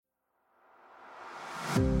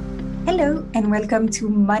Hello and welcome to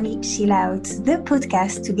Money Chill Out, the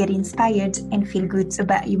podcast to get inspired and feel good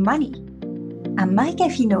about your money. I'm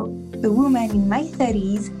Marika Fino, a woman in my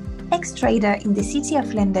 30s, ex-trader in the city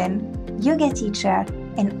of London, yoga teacher,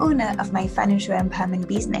 and owner of my financial empowerment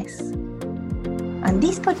business. On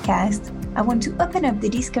this podcast, I want to open up the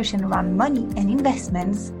discussion around money and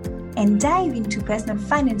investments and dive into personal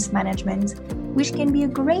finance management, which can be a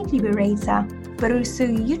great liberator, but also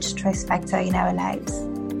a huge stress factor in our lives.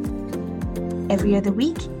 Every other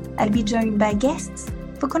week, I'll be joined by guests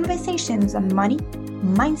for conversations on money,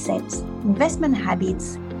 mindset, investment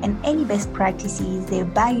habits, and any best practices they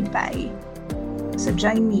abide by. So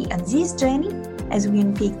join me on this journey as we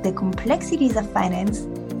unpick the complexities of finance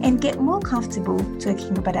and get more comfortable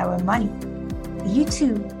talking about our money. You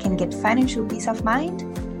too can get financial peace of mind,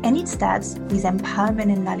 and it starts with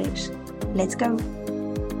empowerment and knowledge. Let's go.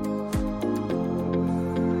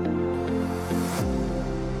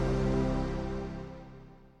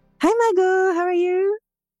 Hi Margot, how are you?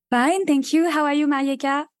 Fine, thank you. How are you,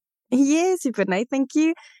 Marika? Yeah, super nice, thank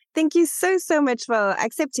you. Thank you so much for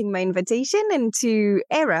accepting my invitation, and to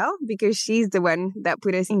Errol, because she's the one that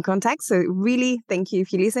put us in contact. So really, thank you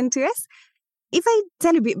if you listen to us. If I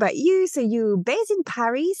tell a bit about you, so you're based in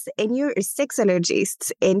Paris and you're a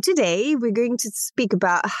sexologist. And today we're going to speak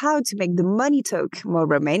about how to make the money talk more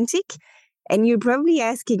romantic. And you're probably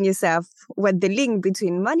asking yourself what the link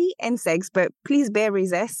between money and sex, but please bear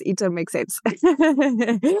with us, it all makes sense.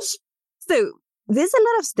 So there's a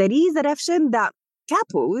lot of studies that have shown that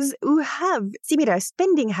couples who have similar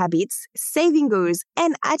spending habits, saving goals,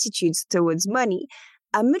 and attitudes towards money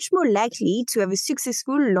are much more likely to have a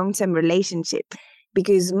successful long-term relationship,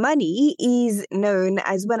 because money is known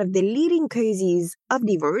as one of the leading causes of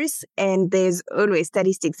divorce, and there's always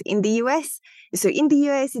statistics in the US. So in the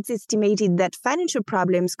US, it's estimated that financial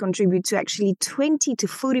problems contribute to actually 20 to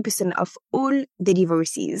 40% of all the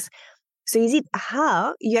divorces. So is it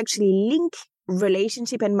how you actually link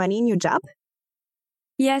relationship and money in your job?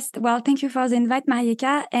 Yes, well, thank you for the invite,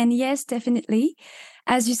 Marika. And yes, definitely.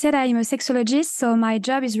 As you said, I'm a sexologist, so my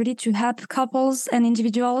job is really to help couples and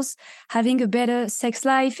individuals having a better sex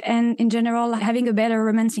life and in general, having a better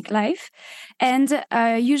romantic life. And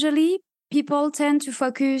usually people tend to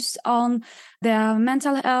focus on their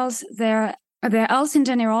mental health, their health in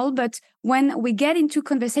general. But when we get into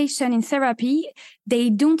conversation in therapy,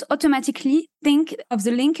 they don't automatically think of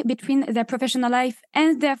the link between their professional life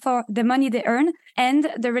and therefore the money they earn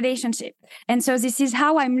and the relationship. And so this is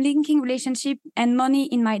how I'm linking relationship and money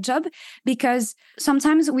in my job, because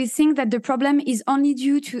sometimes we think that the problem is only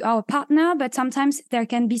due to our partner, but sometimes there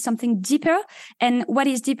can be something deeper. And what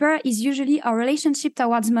is deeper is usually our relationship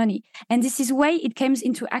towards money. And this is why it comes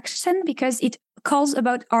into action, because it calls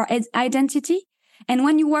about our identity. And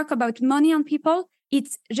when you work about money on people, it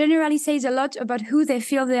generally says a lot about who they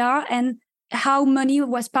feel they are and how money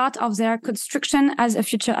was part of their construction as a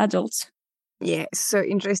future adult. Yeah, so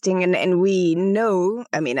interesting. And we know,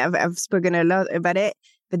 I mean, I've spoken a lot about it,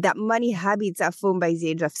 but that money habits are formed by the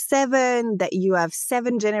age of 7, that you have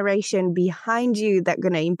 7 generations behind you that are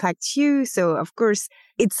going to impact you. So, of course,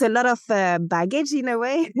 it's a lot of baggage in a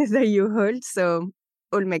way that you hold. So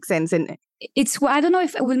all makes sense. And it's, I don't know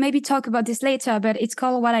if we'll maybe talk about this later, but it's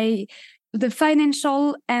called the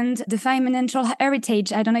financial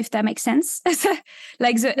heritage. I don't know if that makes sense.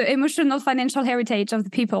 Like the emotional financial heritage of the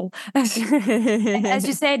people. As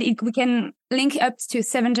you said, we can link up to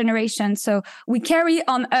 7 generations. So we carry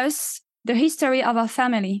on us the history of our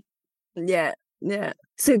family. Yeah.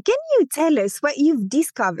 So can you tell us what you've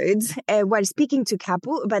discovered while speaking to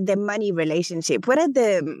couple about their money relationship? What are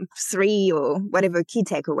the 3 or whatever key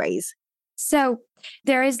takeaways? So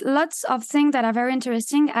there is lots of things that are very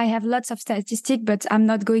interesting. I have lots of statistics, but I'm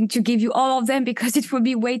not going to give you all of them because it would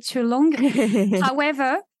be way too long.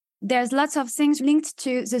 However, there's lots of things linked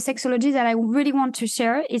to the sexology that I really want to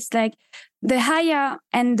share. It's like the higher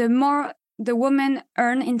and the more the women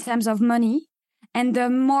earn in terms of money, and the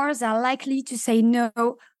more they're likely to say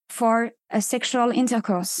no for a sexual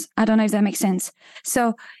intercourse. I don't know if that makes sense.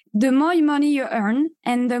 So the more money you earn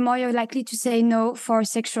and the more you're likely to say no for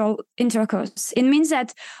sexual intercourse. It means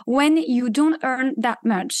that when you don't earn that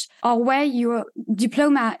much, or where your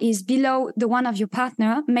diploma is below the one of your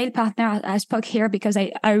partner, male partner, I spoke here because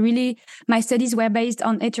my studies were based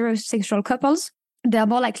on heterosexual couples, they're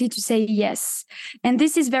more likely to say yes. And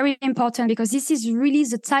this is very important because this is really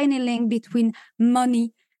the tiny link between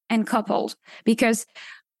money and couple. Because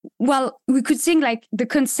well, we could think like the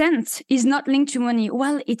consent is not linked to money.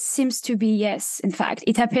 Well, it seems to be yes. In fact,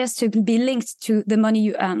 it appears to be linked to the money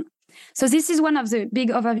you earn. So this is one of the big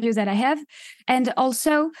overviews that I have. And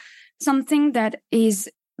also something that is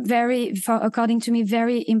according to me,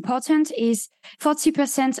 very important is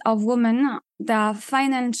 40% of women that are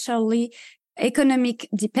financially, economic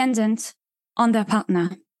dependent on their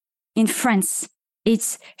partner. In France,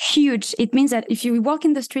 it's huge. It means that if you walk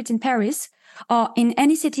in the street in Paris or in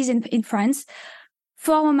any cities in France,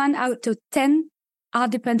 4 women out of 10 are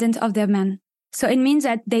dependent of their men. So it means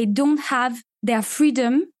that they don't have their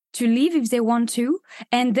freedom to live if they want to.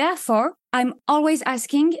 And therefore, I'm always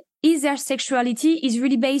asking, is their sexuality is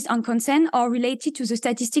really based on consent or related to the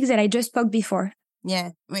statistics that I just spoke before?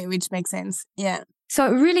 Yeah, which makes sense. Yeah. So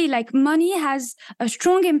really, like, money has a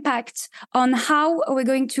strong impact on how we're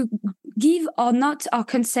going to give or not our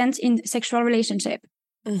consent in sexual relationship.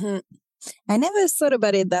 Mm-hmm. I never thought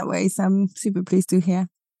about it that way, so I'm super pleased to hear.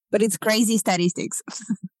 But it's crazy statistics.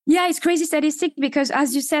 Yeah, it's crazy statistic because,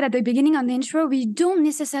 as you said at the beginning on the intro, we don't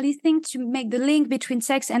necessarily think to make the link between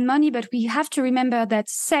sex and money, but we have to remember that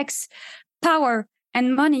sex, power,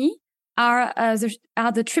 and money are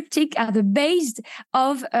the triptych, are the base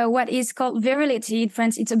of what is called virility in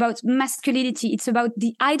France. It's about masculinity. It's about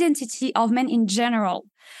the identity of men in general.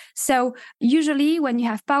 So usually when you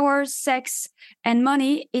have power, sex, and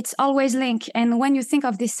money, it's always linked. And when you think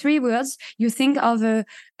of these 3 words, you think of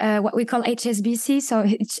what we call HSBC. So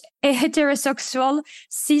it's heterosexual,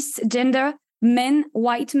 cisgender men,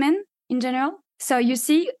 white men in general. So you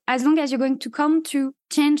see, as long as you're going to come to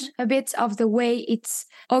change a bit of the way it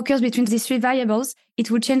occurs between these 3 variables, it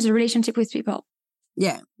will change the relationship with people.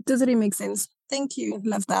 Yeah, totally makes sense. Thank you.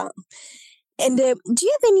 Love that. And do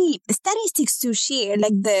you have any statistics to share,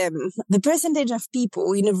 like the percentage of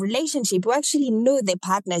people in a relationship who actually know their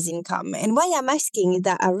partner's income? And why I'm asking is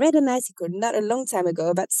that I read an article not a long time ago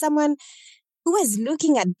about someone who was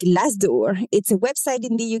looking at Glassdoor. It's a website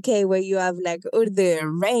in the UK where you have like all the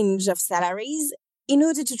range of salaries in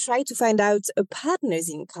order to try to find out a partner's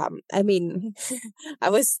income. I mean,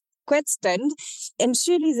 I was quite stunned. And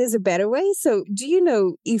surely there's a better way. So do you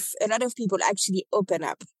know if a lot of people actually open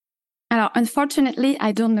up? Unfortunately,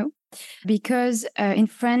 I don't know. Because in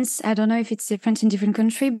France, I don't know if it's different in different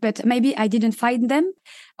countries, but maybe I didn't find them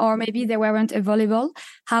or maybe they weren't available.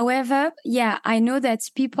 However, yeah, I know that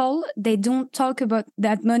people, they don't talk about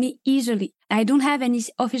that money easily. I don't have any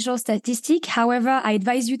official statistic. However, I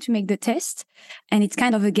advise you to make the test and it's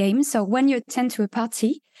kind of a game. So when you attend to a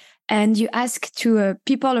party and you ask to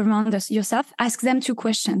people around yourself, ask them 2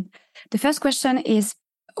 questions. The first question is,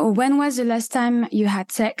 when was the last time you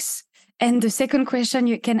had sex? And the second question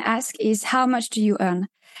you can ask is, how much do you earn?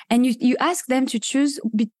 And you ask them to choose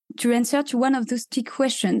to answer to one of those 2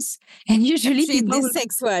 questions. And usually the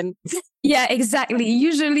sex one. Yeah, exactly.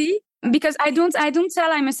 Usually, because I don't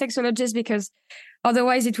tell I'm a sexologist because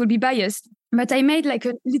otherwise it will be biased. But I made like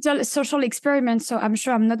a little social experiment. So I'm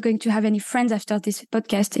sure I'm not going to have any friends after this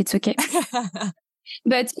podcast. It's okay.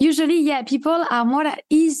 But usually, yeah, people are more at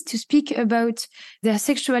ease to speak about their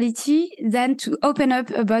sexuality than to open up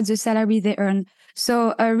about the salary they earn.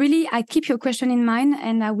 So really, I keep your question in mind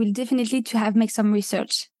and I will definitely make some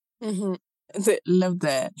research. Mm-hmm. Love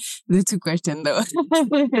the 2 questions though. So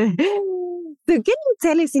can you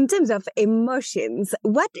tell us in terms of emotions,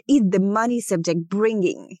 what is the money subject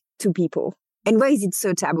bringing to people and why is it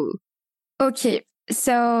so taboo? Okay.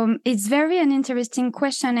 So it's very an interesting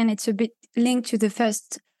question and it's a bit linked to the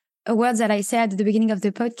first words that I said at the beginning of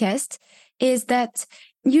the podcast, is that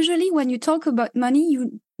usually when you talk about money,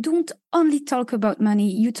 you don't only talk about money.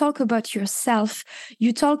 You talk about yourself.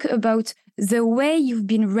 You talk about the way you've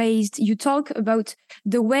been raised. You talk about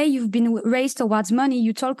the way you've been raised towards money.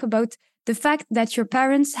 You talk about the fact that your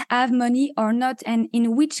parents have money or not and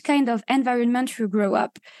in which kind of environment you grow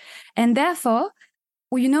up. And therefore,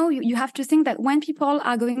 you have to think that when people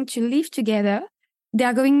are going to live together,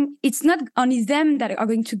 it's not only them that are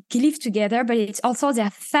going to live together, but it's also their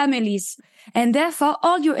families. And therefore,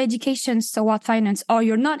 all your educations toward finance or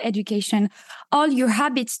your not education, all your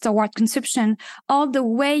habits toward consumption, all the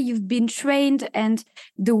way you've been trained and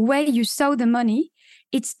the way you saw the money,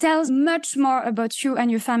 it tells much more about you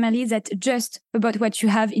and your family than just about what you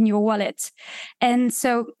have in your wallet. And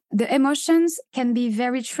so the emotions can be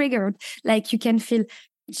very triggered. Like you can feel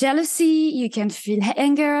jealousy, you can feel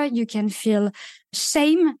anger, you can feel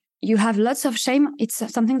shame. You have lots of shame. It's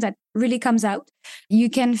something that really comes out. You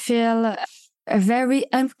can feel very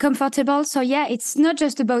uncomfortable. So yeah, it's not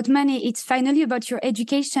just about money. It's finally about your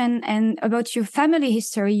education and about your family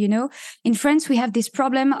history. In France, we have this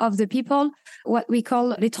problem of the people, what we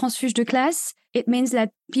call les transfuges de classe. It means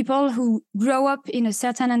that people who grow up in a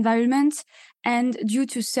certain environment and due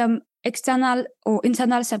to some external or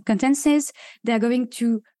internal circumstances, they're going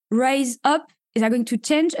to rise up Is that going to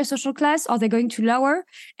change a social class or they're going to lower?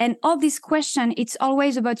 And all this question, it's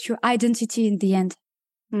always about your identity in the end.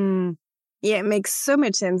 Yeah, it makes so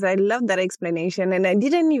much sense. I love that explanation. And I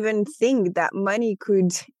didn't even think that money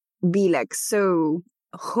could be like so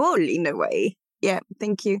whole in a way. Yeah,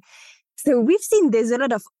 thank you. So we've seen there's a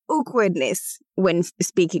lot of awkwardness when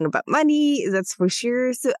speaking about money, that's for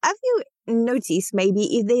sure. So have you noticed maybe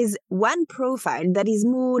if there's one profile that is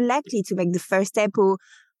more likely to make the first step, or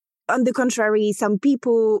on the contrary, some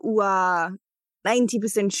people who are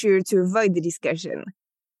 90% sure to avoid the discussion?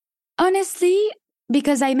 Honestly,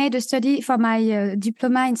 because I made a study for my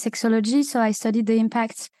diploma in sexology, so I studied the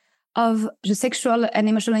impact of the sexual and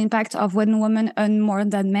emotional impact of when women earn more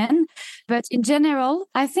than men. But in general,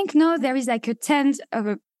 I think no, there is like a trend.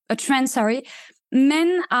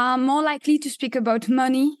 Men are more likely to speak about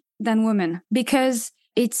money than women because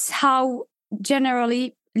it's how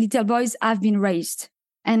generally little boys have been raised.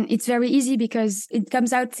 And it's very easy because it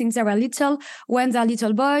comes out since they were little. When they're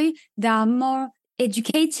little boy, they are more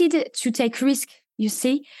educated to take risk. You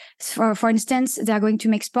see, for instance, they are going to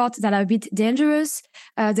make sports that are a bit dangerous.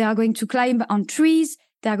 They are going to climb on trees.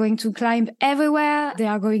 They are going to climb everywhere. They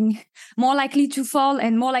are going more likely to fall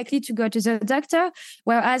and more likely to go to the doctor.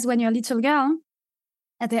 Whereas when you're a little girl,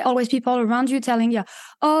 there are always people around you telling you,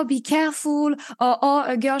 oh, be careful, or oh,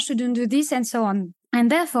 a girl shouldn't do this, and so on.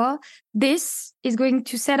 And therefore, this is going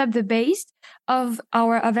to set up the base of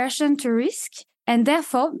our aversion to risk. And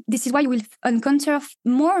therefore, this is why you will encounter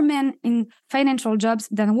more men in financial jobs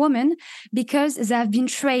than women, because they have been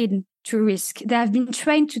trained to risk. They have been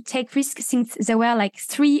trained to take risks since they were like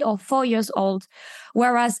 3 or 4 years old.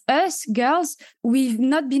 Whereas us girls, we've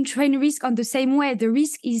not been trained risk on the same way. The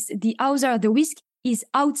risk is the other. The risk is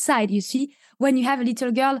outside. You see, when you have a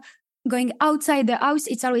little girl going outside the house,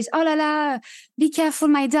 it's always, oh la la, be careful,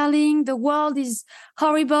 my darling. The world is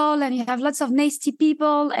horrible and you have lots of nasty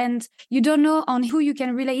people and you don't know on who you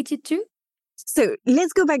can relate it to. So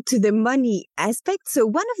let's go back to the money aspect. So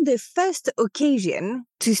one of the first occasion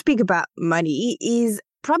to speak about money is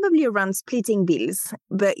probably around splitting bills,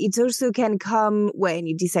 but it also can come when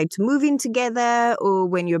you decide to move in together or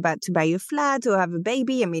when you're about to buy a flat or have a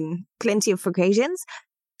baby. I mean, plenty of occasions.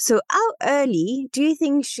 So how early do you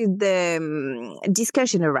think should the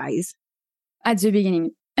discussion arise? At the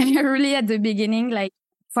beginning, really at the beginning. Like,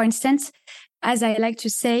 for instance, as I like to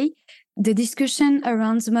say, the discussion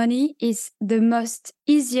around money is the most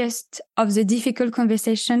easiest of the difficult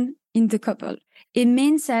conversation in the couple. It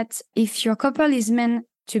means that if your couple is meant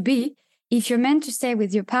to be, if you're meant to stay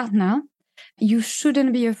with your partner, you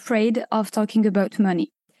shouldn't be afraid of talking about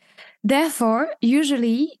money. Therefore,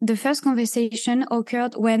 usually the first conversation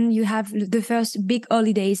occurred when you have the first big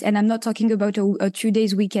holidays. And I'm not talking about a 2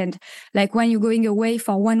 days weekend, like when you're going away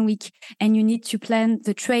for 1 week and you need to plan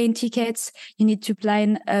the train tickets. You need to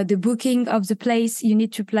plan the booking of the place. You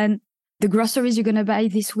need to plan the groceries you're going to buy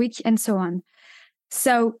this week and so on.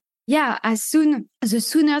 So yeah, the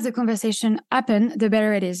sooner the conversation happen, the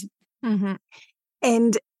better it is. Mm-hmm.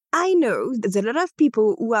 And I know there's a lot of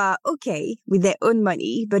people who are okay with their own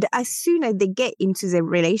money, but as soon as they get into the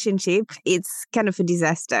relationship, it's kind of a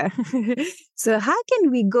disaster. So how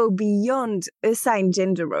can we go beyond assigned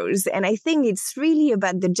gender roles? And I think it's really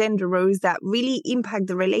about the gender roles that really impact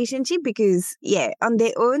the relationship because, yeah, on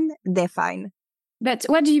their own, they're fine. But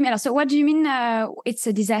what do you mean? So what do you mean it's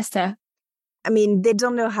a disaster? I mean, they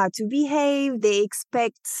don't know how to behave. They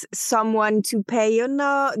expect someone to pay or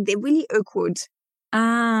not. They're really awkward.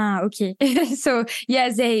 Ah, okay. So, yeah,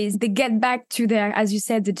 they get back to their, as you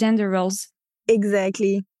said, the gender roles.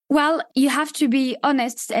 Exactly. Well, you have to be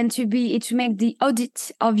honest and to make the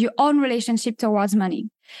audit of your own relationship towards money.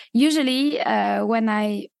 Usually, when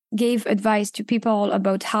I gave advice to people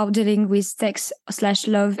about how dealing with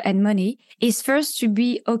sex/love and money, is first to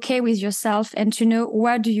be okay with yourself and to know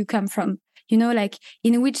where do you come from. You know, like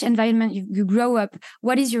in which environment you grow up.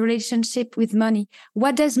 What is your relationship with money?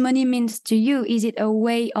 What does money mean to you? Is it a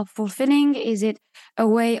way of fulfilling? Is it a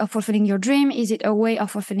way of fulfilling your dream? Is it a way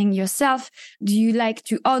of fulfilling yourself? Do you like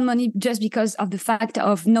to own money just because of the fact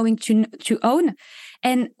of knowing to own?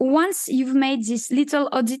 And once you've made this little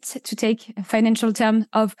audit, to take a financial term,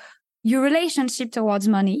 of your relationship towards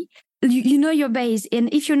money, you know your base.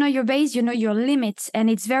 And if you know your base, you know your limits. And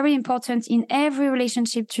it's very important in every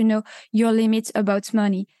relationship to know your limits about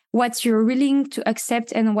money, what you're willing to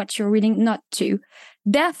accept and what you're willing not to.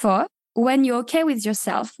 Therefore, when you're okay with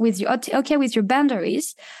yourself, okay with your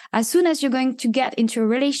boundaries, as soon as you're going to get into a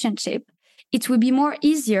relationship, it will be more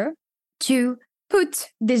easier to put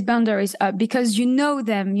these boundaries up because you know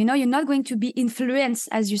them. You know, you're not going to be influenced,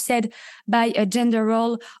 as you said, by a gender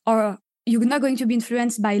role or you're not going to be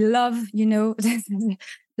influenced by love,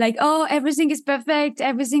 like, oh, everything is perfect,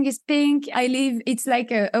 everything is pink, it's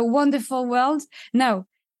like a wonderful world. No.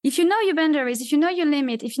 If you know your boundaries, if you know your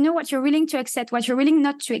limit, if you know what you're willing to accept, what you're willing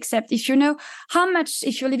not to accept, if you know how much,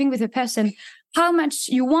 if you're living with a person, how much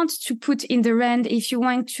you want to put in the rent, if you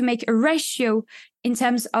want to make a ratio in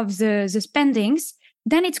terms of the spendings,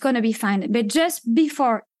 then it's going to be fine. But just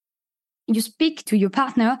before you speak to your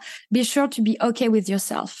partner, be sure to be okay with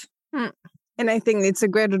yourself. And I think it's a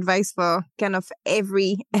great advice for kind of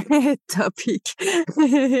every topic.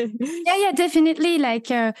 Yeah, definitely. Like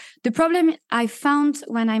the problem I found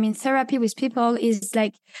when I'm in therapy with people is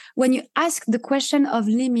like when you ask the question of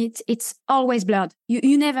limit, it's always blurred.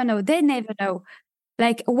 You never know. They never know.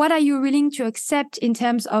 Like, what are you willing to accept in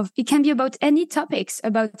terms of, it can be about any topics,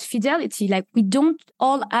 about fidelity. Like, we don't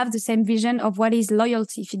all have the same vision of what is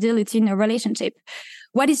loyalty, fidelity in a relationship.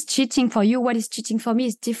 What is cheating for you, what is cheating for me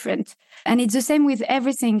is different. And it's the same with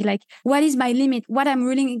everything. Like, what is my limit? What I'm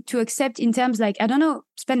willing to accept in terms, like, I don't know,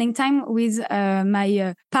 spending time with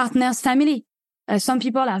my partner's family. Some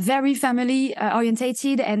people are very family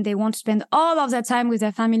orientated and they want to spend all of their time with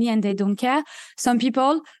their family and they don't care. Some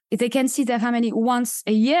people, they can see their family once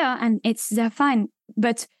a year and they're fine.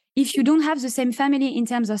 But if you don't have the same family in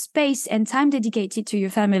terms of space and time dedicated to your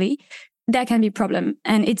family, there can be a problem.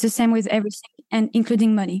 And it's the same with everything, and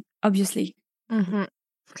including money, obviously. Mm-hmm.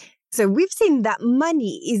 So we've seen that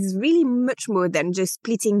money is really much more than just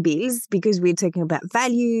splitting bills, because we're talking about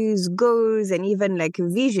values, goals, and even like a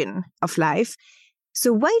vision of life.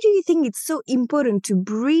 So why do you think it's so important to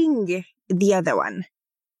bring the other one?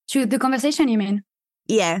 To the conversation, you mean?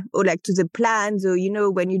 Yeah, or like to the plans, or,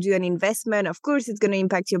 when you do an investment, of course, it's going to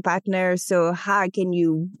impact your partner. So how can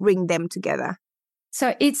you bring them together?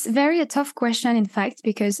 So it's a tough question, in fact,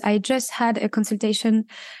 because I just had a consultation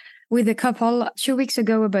with a couple 2 weeks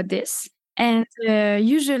ago about this. And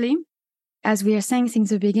usually, as we are saying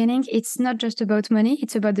since the beginning, it's not just about money.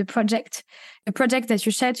 It's about the project that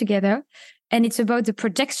you share together. And it's about the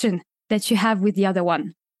projection that you have with the other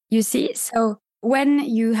one. You see? So when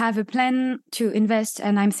you have a plan to invest,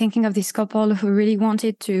 and I'm thinking of this couple who really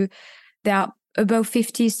wanted to, they are above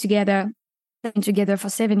 50s together, been together for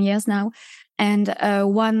 7 years now. And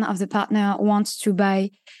one of the partner wants to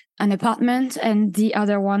buy an apartment and the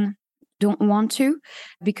other one don't want to,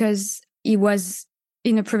 because he was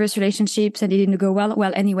in a previous relationship and it didn't go well.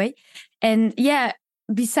 Well, anyway. And yeah,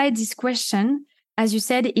 besides this question, as you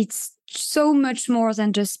said, it's so much more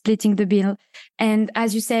than just splitting the bill. And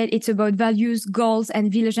as you said, it's about values, goals,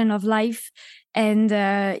 and vision of life. And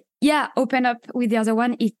open up with the other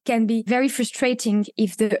one. It can be very frustrating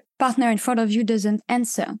if the partner in front of you doesn't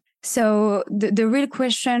answer. So the real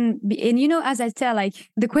question, and as I tell,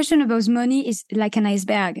 like, the question about money is like an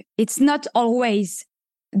iceberg. It's not always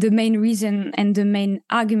the main reason and the main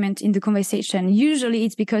argument in the conversation. Usually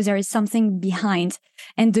it's because there is something behind.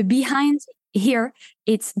 And the behind here,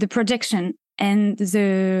 it's the projection and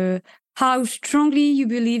how strongly you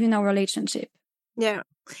believe in our relationship. Yeah.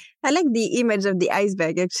 I like the image of the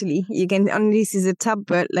iceberg, actually. You can only see the top,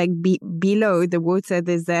 but like below the water,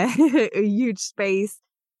 there's a huge space.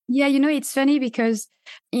 Yeah, it's funny because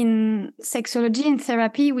in sexology and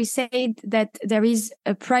therapy, we say that there is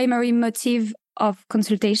a primary motive of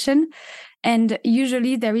consultation. And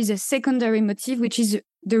usually there is a secondary motive, which is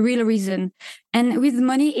the real reason. And with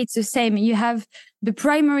money, it's the same. You have the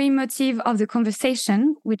primary motive of the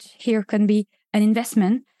conversation, which here can be an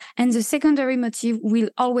investment. And the secondary motive will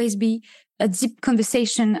always be a deep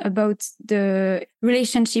conversation about the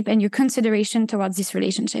relationship and your consideration towards this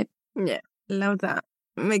relationship. Yeah, love that.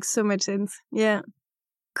 Makes so much sense. Yeah.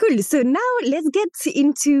 Cool. So now let's get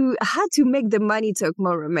into how to make the money talk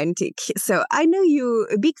more romantic. So I know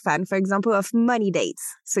you're a big fan, for example, of money dates.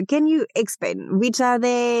 So can you explain which are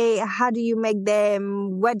they? How do you make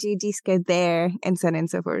them? What do you discuss there? And so on and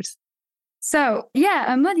so forth. So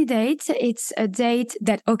yeah, a money date, it's a date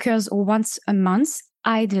that occurs once a month,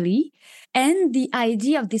 ideally. And the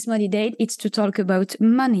idea of this money date is to talk about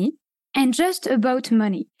money. And just about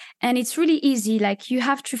money. And it's really easy. Like, you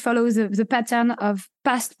have to follow the pattern of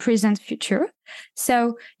past, present, future.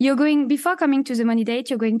 So before coming to the money date,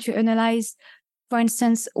 you're going to analyze, for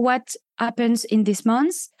instance, what happens in this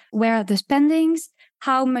month, where are the spendings,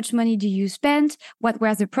 how much money do you spend, what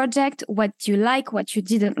were the project, what you like, what you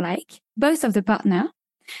didn't like, both of the partner.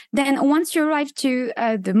 Then once you arrive to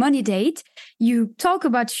the money date, you talk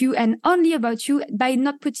about you and only about you by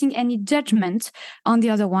not putting any judgment on the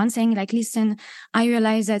other one, saying like, listen, I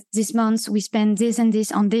realize that this month we spent this and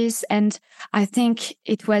this on this, and I think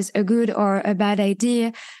it was a good or a bad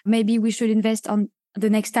idea. Maybe we should invest on the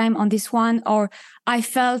next time on this one, or I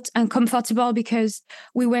felt uncomfortable because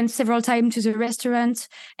we went several times to the restaurant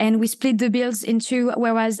and we split the bills in two,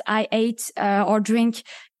 whereas I ate or drink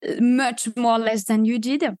much more less than you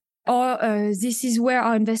did. Or this is where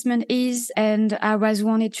our investment is, and I was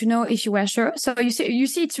wanted to know if you were sure. So you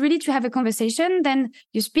see, it's really to have a conversation. Then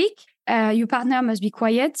you speak. Your partner must be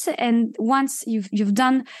quiet, and once you've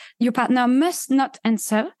done, your partner must not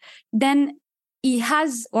answer. Then he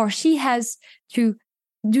has or she has to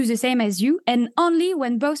do the same as you, and only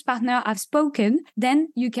when both partners have spoken, then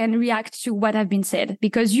you can react to what have been said.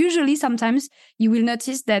 Because usually, sometimes you will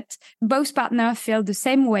notice that both partners feel the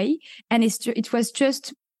same way, and it was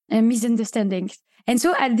just a misunderstanding. And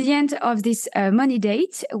so at the end of this money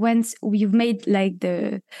date, once you've made like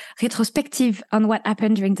the retrospective on what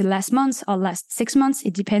happened during the last month or last 6 months,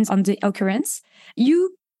 it depends on the occurrence,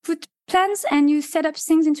 you put plans and you set up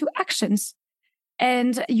things into actions.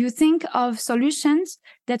 And you think of solutions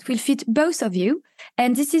that will fit both of you.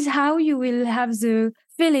 And this is how you will have the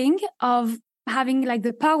feeling of having like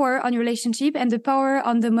the power on your relationship and the power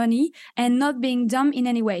on the money and not being dumb in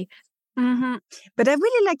any way. Mm-hmm. But I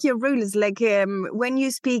really like your rules. Like when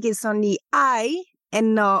you speak, it's only I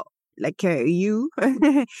and not like you.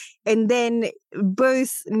 And then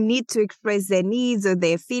both need to express their needs or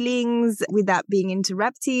their feelings without being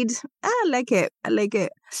interrupted. I like it. I like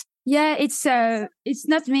it. Yeah, it's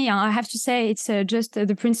not me. I have to say, it's just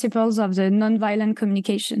the principles of the nonviolent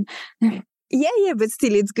communication. Yeah, but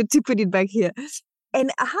still, it's good to put it back here.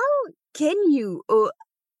 And how can you or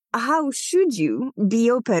how should you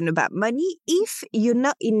be open about money if you're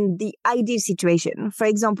not in the ideal situation? For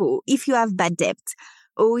example, if you have bad debt,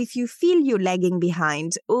 or if you feel you're lagging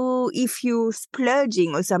behind, or if you're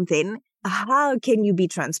splurging or something, how can you be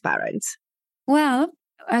transparent? Well,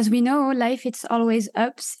 as we know, life, it's always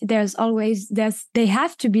ups. They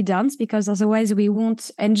have to be downs because otherwise we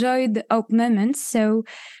won't enjoy the up moments. So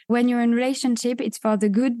when you're in a relationship, it's for the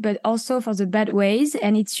good, but also for the bad ways.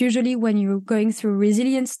 And it's usually when you're going through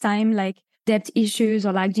resilience time, like debt issues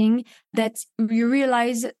or lagging, that you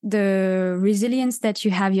realize the resilience that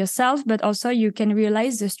you have yourself, but also you can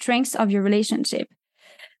realize the strengths of your relationship.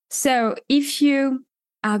 So if you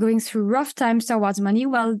are going through rough times towards money,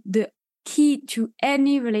 well, the key to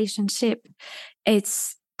any relationship,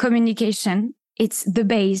 it's communication. It's the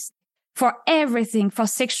base for everything, for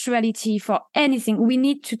sexuality, for anything. We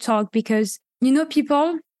need to talk because,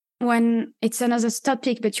 people, when it's another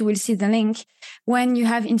topic, but you will see the link, when you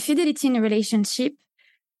have infidelity in a relationship,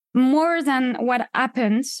 more than what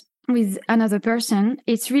happens with another person,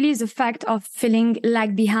 it's really the fact of feeling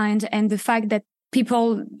lag behind and the fact that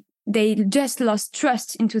people, they just lost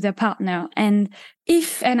trust into their partner. And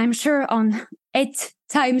I'm sure on 8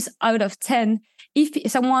 times out of 10, if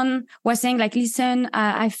someone was saying like, listen,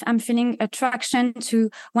 I'm feeling attraction to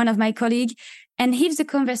one of my colleagues, and if the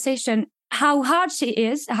conversation, how it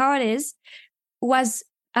is, was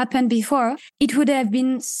happened before, it would have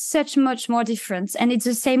been such much more different. And it's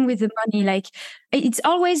the same with the money. Like, it's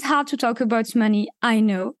always hard to talk about money, I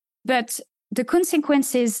know, but the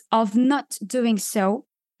consequences of not doing so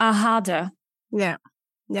are harder. Yeah.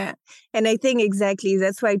 And I think exactly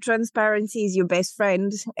that's why transparency is your best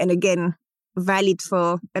friend. And again, valid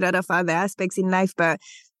for a lot of other aspects in life. But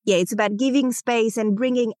yeah, it's about giving space and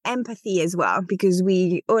bringing empathy as well, because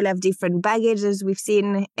we all have different baggage, as we've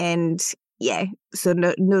seen. And yeah, so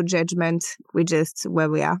no judgment. We're just where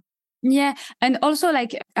we are. Yeah. And also,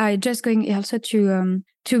 like, I just going also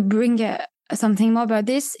to bring something more about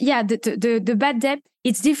this. Yeah, the bad debt,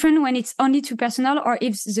 it's different when it's only too personal or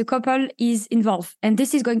if the couple is involved. And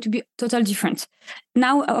this is going to be totally different.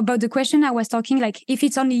 Now, about the question I was talking, like, if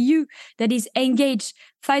it's only you that is engaged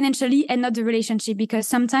financially and not the relationship, because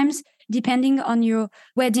sometimes, depending on your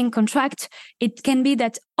wedding contract, it can be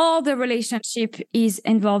that all the relationship is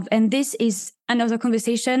involved. And this is another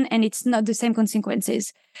conversation and it's not the same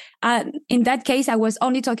consequences. In that case, I was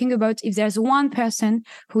only talking about if there's one person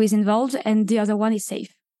who is involved and the other one is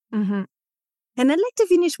safe. Mm-hmm. And I'd like to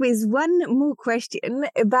finish with one more question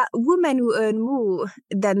about women who earn more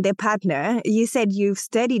than their partner. You said you've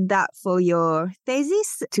studied that for your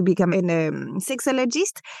thesis to become a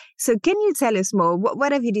sexologist. So can you tell us more?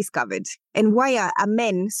 What have you discovered? And why are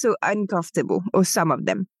men so uncomfortable, or some of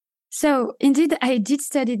them? So indeed, I did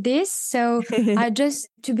study this. So just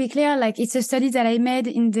to be clear, like, it's a study that I made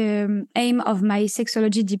in the aim of my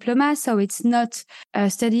sexology diploma. So it's not a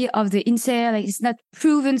study of the incel. Like, it's not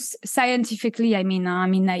proven scientifically. I mean,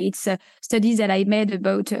 it's a study that I made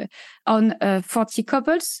about on 40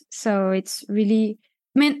 couples. So it's really,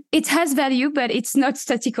 it has value, but it's not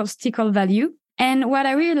statistical value. And what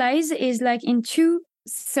I realized is, like, in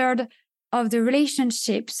 2/3 of the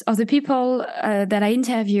relationships of the people that I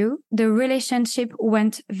interview, the relationship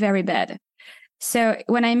went very bad. So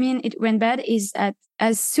when I mean it went bad is that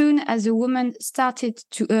as soon as a woman started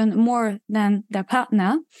to earn more than their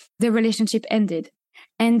partner, the relationship ended.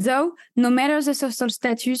 And though, no matter the social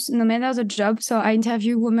status, no matter the job, so I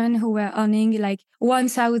interview women who were earning like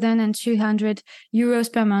 1,200 euros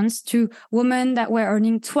per month to women that were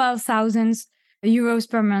earning 12,000 euros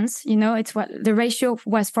per month. You know, it's what the ratio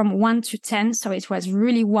was from 1 to 10. So it was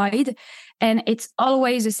really wide. And it's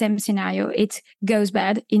always the same scenario. It goes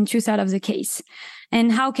bad in 2/3 of the case.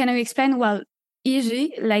 And how can I explain? Well,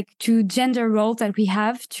 easy, like to gender roles that we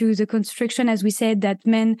have, to the construction, as we said, that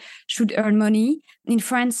men should earn money. In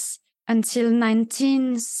France, until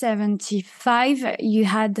 1975, you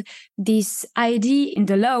had this idea in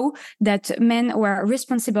the law that men were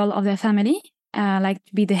responsible of their family, like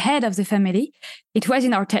to be the head of the family. It was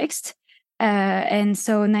in our text. And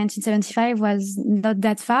so 1975 was not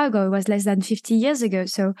that far ago. It was less than 50 years ago.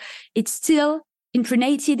 So it's still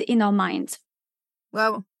impregnated in our mind.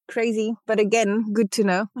 Wow. Crazy, but again, good to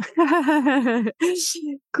know.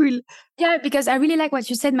 Cool. Yeah, because I really like what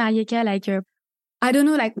you said, Marieke. Like, I don't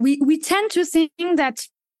know, like we tend to think that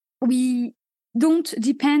we don't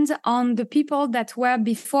depend on the people that were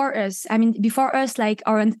before us. I mean, before us, like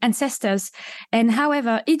our ancestors. And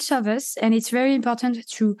however, each of us, and it's very important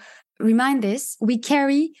to remind this, we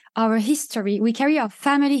carry our history, we carry our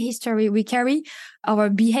family history, we carry our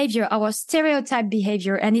behavior, our stereotype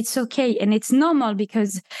behavior, and it's okay and it's normal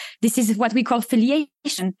because this is what we call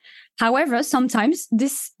filiation. However, sometimes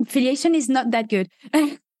this filiation is not that good.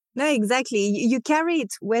 No, exactly. You carry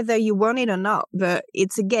it whether you want it or not, but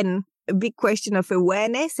it's again a big question of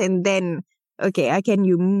awareness, and then okay, how can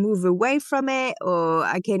you move away from it, or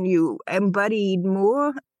how can you embody it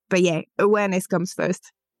more? But yeah, awareness comes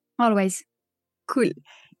first. Always. Cool.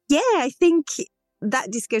 Yeah, I think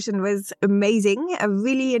that discussion was amazing. I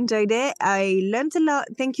really enjoyed it. I learned a lot.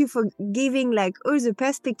 Thank you for giving like all the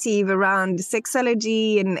perspective around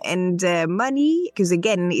sexology and money, because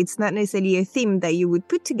again, it's not necessarily a theme that you would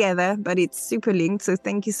put together, but it's super linked. So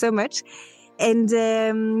thank you so much. And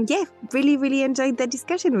yeah, really, really enjoyed that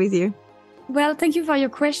discussion with you. Well, thank you for your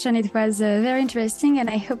question. It was very interesting, and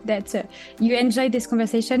I hope that you enjoyed this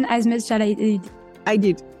conversation as much as I did. I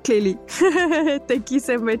did, clearly. Thank you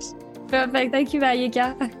so much. Perfect. Thank you,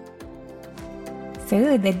 Marieke.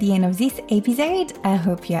 So that's the end of this episode. I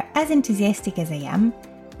hope you're as enthusiastic as I am.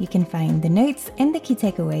 You can find the notes and the key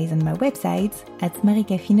takeaways on my website at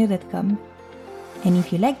mariekefino.com. And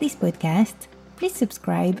if you like this podcast, please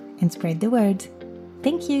subscribe and spread the word.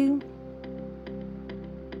 Thank you.